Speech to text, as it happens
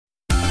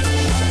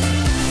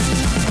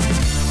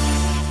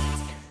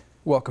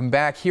Welcome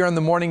back. Here on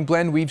the Morning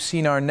Blend, we've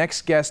seen our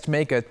next guest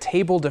make a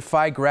table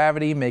defy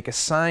gravity, make a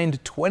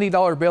signed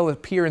 $20 bill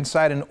appear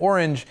inside an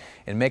orange,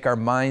 and make our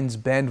minds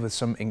bend with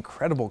some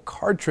incredible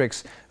card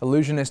tricks.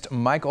 Illusionist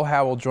Michael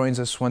Howell joins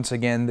us once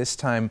again, this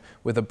time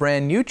with a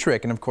brand new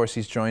trick. And of course,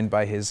 he's joined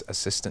by his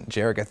assistant,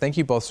 Jerica. Thank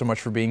you both so much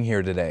for being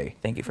here today.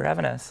 Thank you for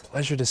having us.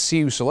 Pleasure to see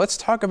you. So let's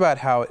talk about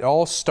how it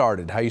all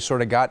started, how you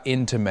sort of got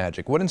into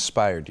magic. What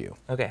inspired you?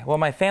 Okay, well,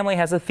 my family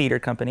has a theater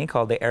company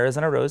called the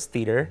Arizona Rose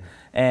Theater,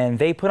 and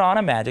they put on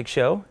a magic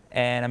show,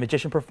 and a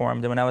magician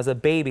performed. And when I was a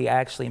baby, I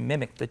actually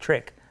mimicked the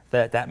trick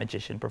that that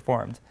magician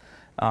performed.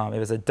 It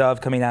was a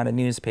dove coming out of a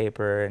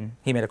newspaper, and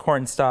he made a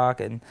cornstalk,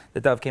 and the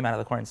dove came out of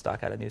the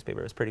cornstalk out of a newspaper.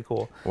 It was pretty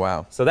cool.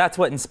 Wow. So that's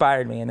what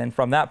inspired me. And then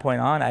from that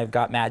point on, I've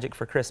got magic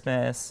for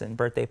Christmas and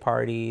birthday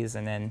parties,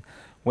 and then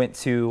went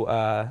to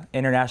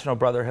International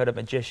Brotherhood of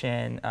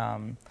Magician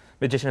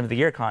of the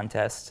Year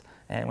contest,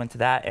 and went to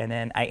that, and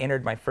then I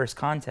entered my first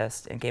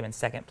contest and came in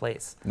second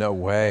place. No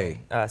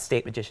way.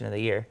 State Magician of the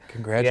Year.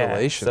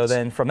 Congratulations. Yeah. So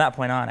then from that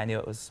point on, I knew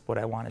it was what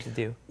I wanted to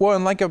do. Well,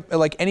 and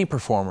like any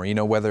performer, you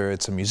know, whether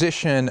it's a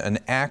musician, an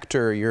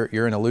actor,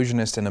 you're an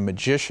illusionist and a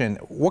magician,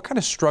 what kind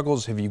of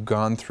struggles have you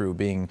gone through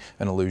being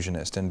an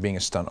illusionist and being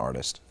a stunt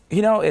artist?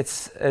 You know,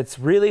 it's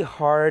really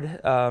hard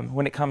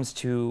when it comes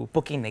to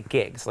booking the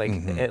gigs, like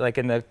like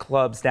in the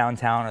clubs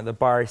downtown or the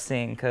bar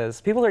scene, because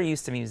people are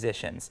used to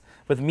musicians.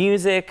 With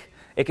music,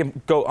 it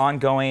can go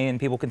ongoing and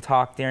people can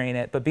talk during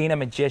it, but being a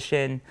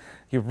magician,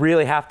 you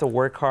really have to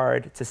work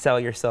hard to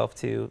sell yourself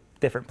to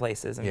different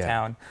places in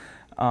town.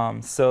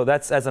 So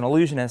that's, as an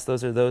illusionist,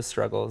 those are those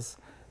struggles.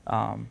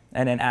 And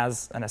then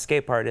as an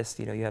escape artist,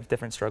 you know, you have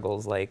different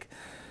struggles, like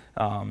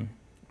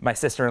my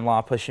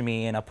sister-in-law pushing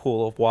me in a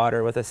pool of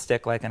water with a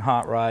stick like in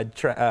Hot Rod,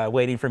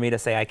 waiting for me to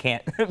say I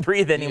can't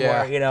breathe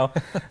anymore, you know,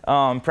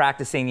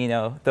 practicing, you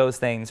know, those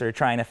things, or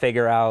trying to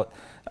figure out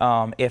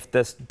if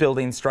this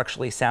building's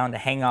structurally sound to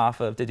hang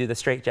off of to do the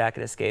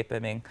straitjacket escape. I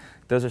mean,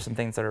 those are some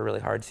things that are really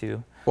hard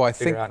to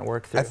figure out and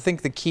work through. I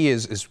think the key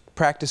is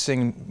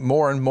practicing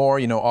more and more,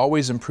 you know,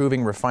 always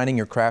improving, refining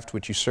your craft,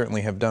 which you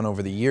certainly have done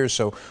over the years.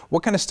 So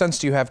what kind of stunts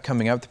do you have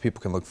coming up that people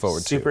can look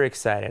forward to? Super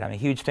excited. I'm a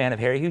huge fan of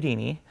Harry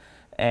Houdini,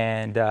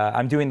 and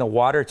I'm doing the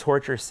water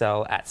torture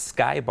cell at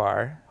Sky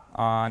Bar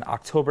on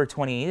October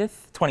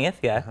 20th,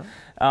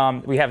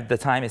 yeah. We have, the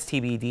time is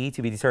TBD,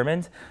 to be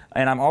determined.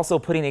 And I'm also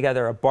putting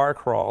together a bar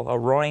crawl, a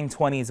Roaring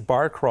 20s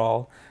bar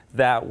crawl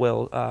that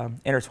will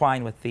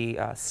intertwine with the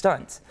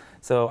stunt.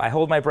 So I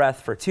hold my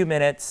breath for 2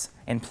 minutes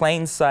in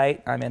plain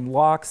sight. I'm in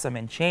locks, I'm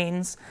in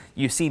chains.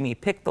 You see me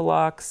pick the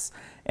locks.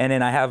 And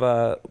then I have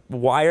a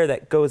wire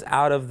that goes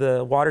out of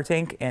the water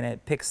tank, and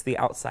it picks the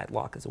outside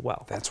lock as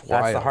well. That's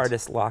wild. That's the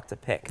hardest lock to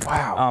pick.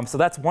 Wow. So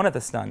that's one of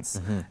the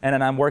stunts. And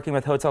then I'm working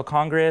with Hotel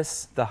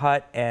Congress, The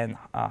Hut, and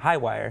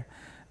Highwire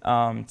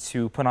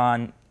to put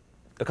on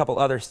a couple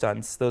other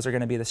stunts. Those are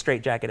going to be the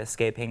straitjacket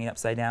escape, hanging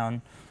upside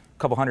down, a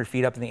couple 100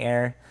 feet up in the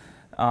air.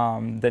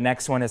 The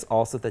next one is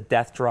also the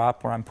death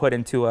drop, where I'm put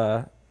into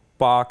a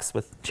box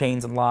with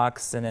chains and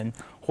locks and then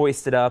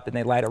hoisted up, and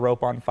they light a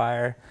rope on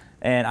fire.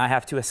 And I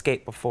have to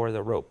escape before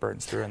the rope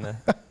burns through and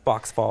the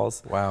box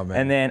falls. Wow, man.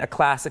 And then a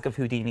classic of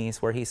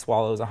Houdini's, where he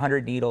swallows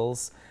 100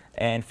 needles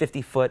and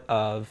 50 foot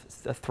of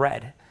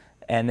thread.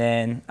 And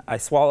then I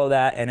swallow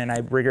that, and then I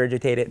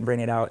regurgitate it and bring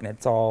it out, and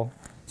it's all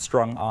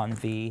strung on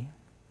the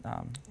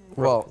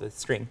rope, the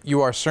string.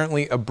 You are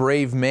certainly a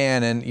brave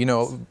man, and you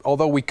know,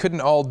 although we couldn't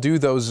all do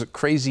those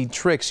crazy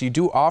tricks, you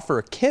do offer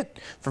a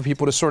kit for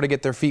people to sort of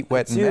get their feet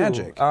wet in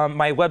magic.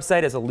 My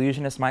website is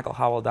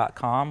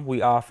illusionistmichaelhowell.com.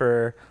 We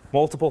offer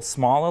multiple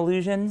small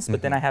illusions,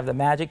 but then I have the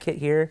magic kit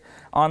here.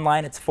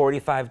 Online, it's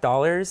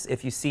 $45.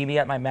 If you see me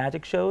at my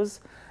magic shows,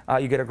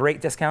 you get a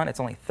great discount. It's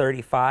only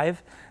 $35.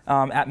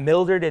 At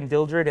Mildred and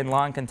Dildred in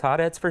La Encantada,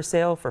 it's for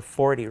sale for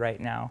 $40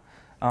 right now.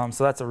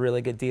 So that's a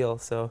really good deal.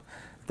 So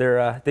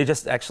they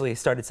just actually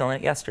started selling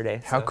it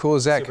yesterday. How cool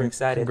is that? Super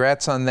excited.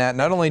 Congrats on that.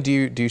 Not only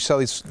do you sell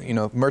these, you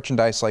know,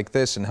 merchandise like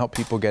this and help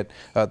people get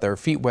their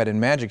feet wet in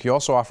magic, you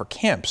also offer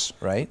camps,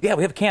 right? Yeah,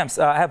 we have camps.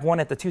 I have one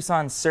at the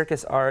Tucson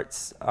Circus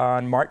Arts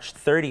on March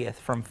 30th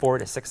from 4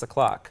 to 6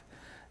 o'clock.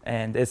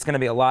 And it's going to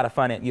be a lot of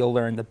fun. You'll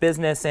learn the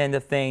business end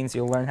of things.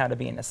 You'll learn how to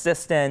be an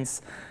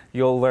assistant.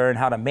 You'll learn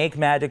how to make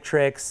magic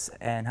tricks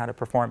and how to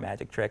perform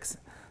magic tricks.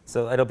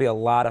 So it'll be a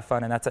lot of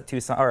fun, and that's at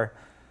Tucson, or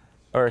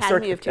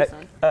Academy of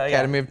Tucson.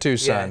 Academy of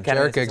Tucson.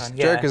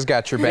 Jerica's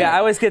got your back. Yeah, I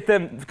always get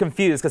them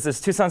confused, because there's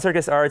Tucson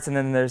Circus Arts, and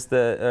then there's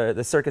the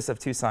Circus of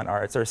Tucson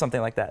Arts, or something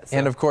like that. So.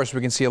 And of course,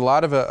 we can see a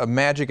lot of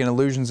magic and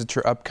illusions at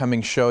your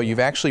upcoming show. You've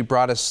actually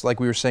brought us,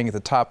 like we were saying at the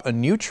top, a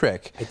new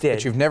trick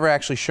that you've never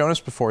actually shown us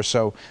before.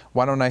 So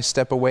why don't I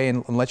step away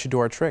and let you do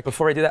our trick?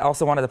 Before I do that, I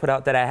also wanted to put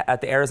out that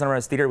at the Arizona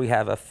Rose Theater, we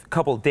have a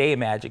couple-day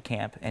magic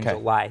camp in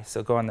July.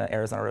 So go on the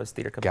Arizona Rose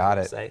Theater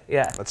website.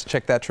 Yeah. Let's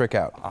check that trick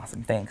out.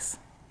 Awesome. Thanks.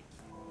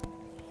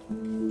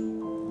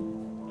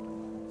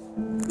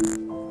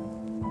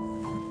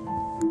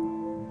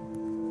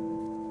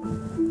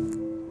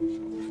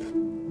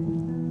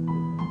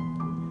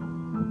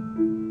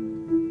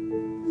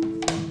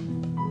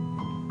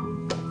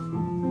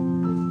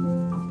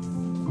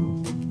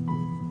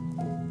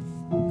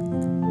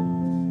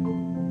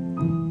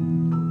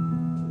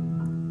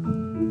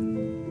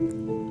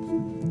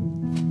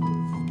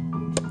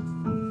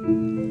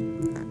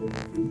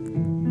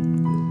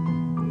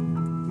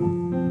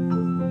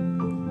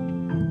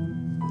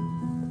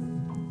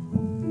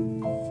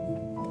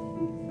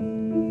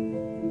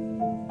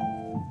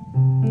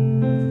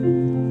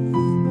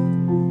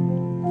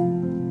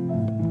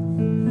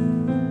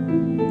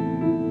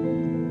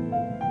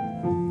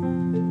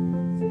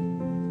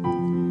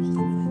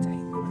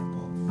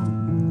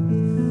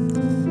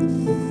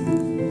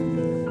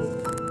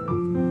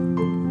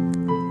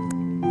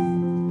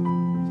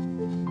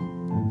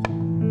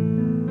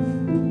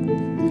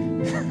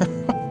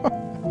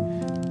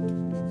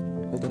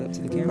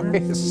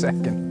 Wait a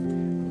second.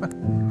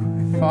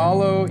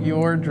 Follow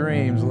your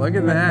dreams. Look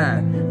at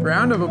that.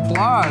 Round of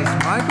applause.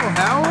 Michael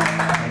Howell.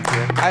 Thank you.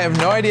 I have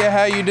no idea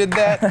how you did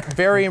that.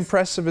 Very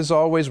impressive as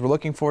always. We're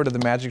looking forward to the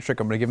magic trick.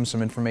 I'm going to give them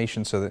some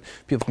information so that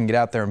people can get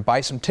out there and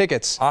buy some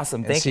tickets.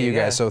 Awesome. And see you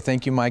guys. So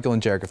thank you, Michael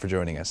and Jerica, for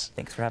joining us.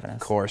 Thanks for having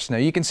us. Of course. Now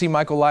you can see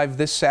Michael live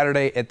this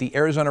Saturday at the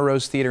Arizona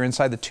Rose Theater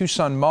inside the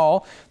Tucson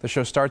Mall. The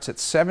show starts at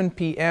 7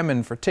 p.m.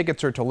 and for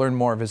tickets or to learn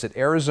more, visit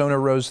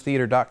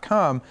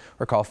ArizonaRoseTheater.com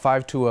or call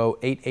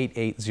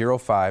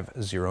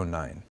 520-888-0509.